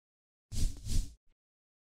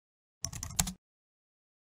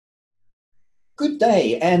Good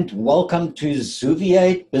day and welcome to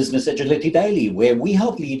Xuviate Business Agility Daily, where we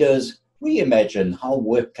help leaders reimagine how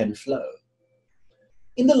work can flow.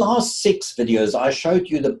 In the last 6 videos, I showed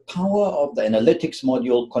you the power of the analytics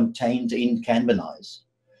module contained in Kanbanize.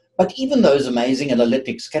 But even those amazing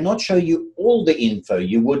analytics cannot show you all the info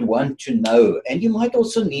you would want to know, and you might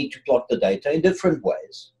also need to plot the data in different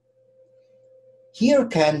ways. Here,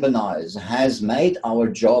 Kanbanize has made our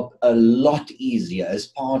job a lot easier as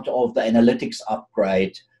part of the analytics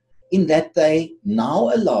upgrade, in that they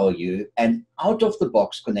now allow you an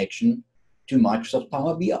out-of-the-box connection to Microsoft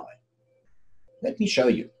Power BI. Let me show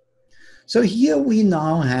you. So here we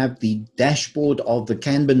now have the dashboard of the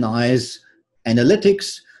Kanbanize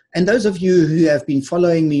analytics. And those of you who have been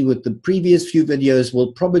following me with the previous few videos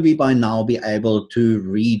will probably by now be able to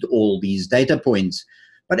read all these data points.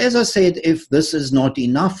 But as I said, if this is not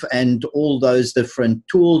enough and all those different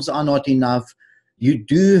tools are not enough, you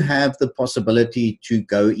do have the possibility to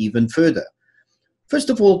go even further. First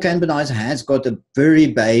of all, Kanbanize has got a very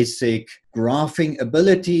basic graphing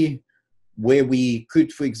ability where we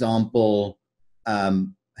could, for example,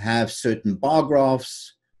 have certain bar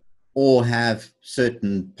graphs or have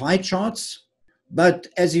certain pie charts. But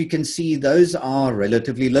as you can see, those are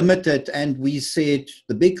relatively limited. And we said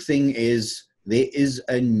the big thing is there is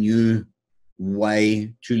a new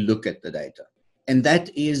way to look at the data, and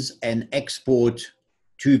that is an export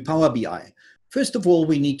to Power BI. First of all,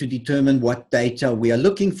 we need to determine what data we are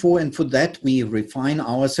looking for, and for that we refine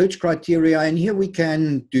our search criteria, and here we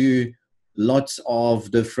can do lots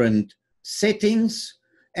of different settings,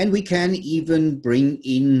 and we can even bring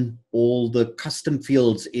in all the custom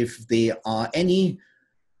fields if there are any,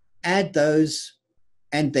 add those,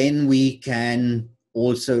 and then we can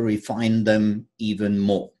also refine them even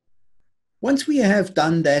more. Once we have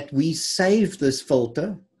done that, we save this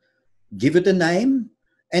filter, give it a name,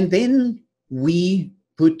 and then we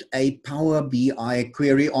put a Power BI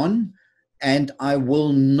query on. And I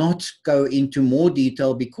will not go into more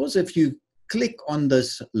detail because if you click on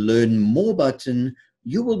this Learn More button,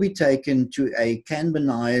 you will be taken to a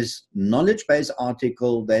Kanbanize knowledge base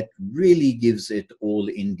article that really gives it all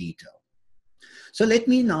in detail. So let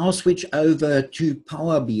me now switch over to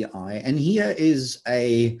Power BI, and here is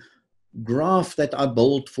a graph that I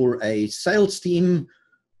built for a sales team,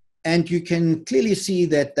 and you can clearly see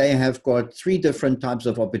that they have got 3 different types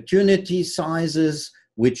of opportunity sizes,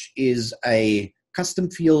 which is a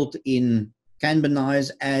custom field in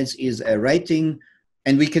Kanbanize, as is a rating,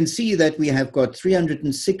 and we can see that we have got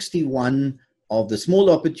 361 of the small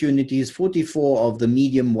opportunities, 44 of the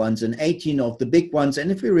medium ones, and 18 of the big ones. And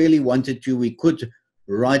if we really wanted to, we could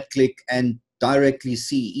right-click and directly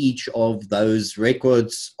see each of those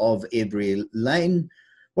records of every lane.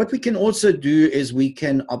 What we can also do is we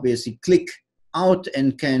can obviously click out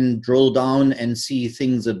and can drill down and see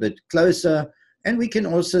things a bit closer. And we can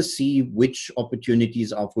also see which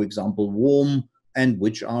opportunities are, for example, warm and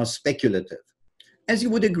which are speculative. As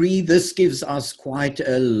you would agree, this gives us quite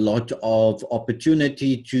a lot of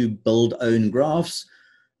opportunity to build own graphs.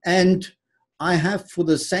 And I have, for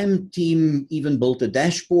the same team, even built a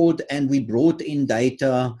dashboard, and we brought in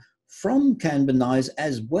data from Kanbanize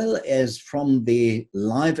as well as from their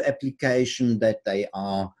live application that they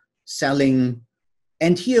are selling.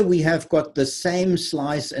 And here we have got the same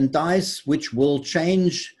slice and dice, which will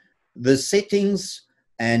change the settings,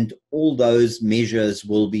 and all those measures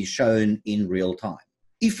will be shown in real time.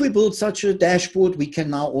 If we build such a dashboard, we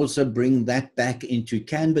can now also bring that back into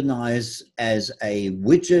Kanbanize as a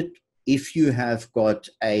widget if you have got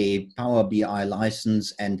a Power BI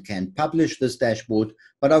license and can publish this dashboard,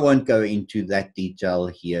 but I won't go into that detail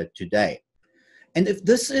here today. And if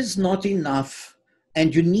this is not enough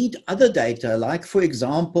and you need other data, like for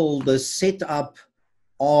example, the setup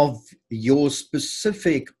of your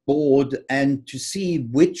specific board and to see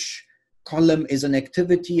which column is an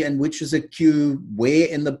activity and which is a queue, where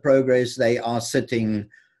in the progress they are sitting,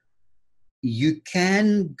 you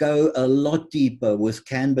can go a lot deeper with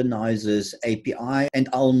Kanbanize's API, and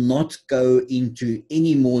I'll not go into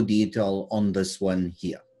any more detail on this one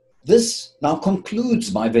here. This now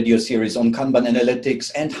concludes my video series on Kanban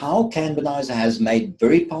analytics and how Kanbanize has made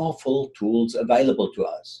very powerful tools available to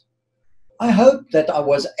us. I hope that I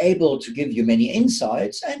was able to give you many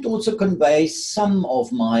insights and also convey some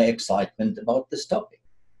of my excitement about this topic.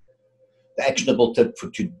 The actionable tip for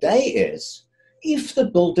today is, if the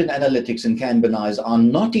built-in analytics in Kanbanize are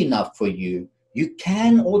not enough for you, you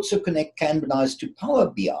can also connect Kanbanize to Power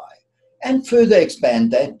BI and further expand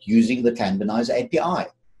that using the Kanbanize API.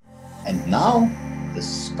 And now, the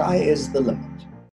sky is the limit.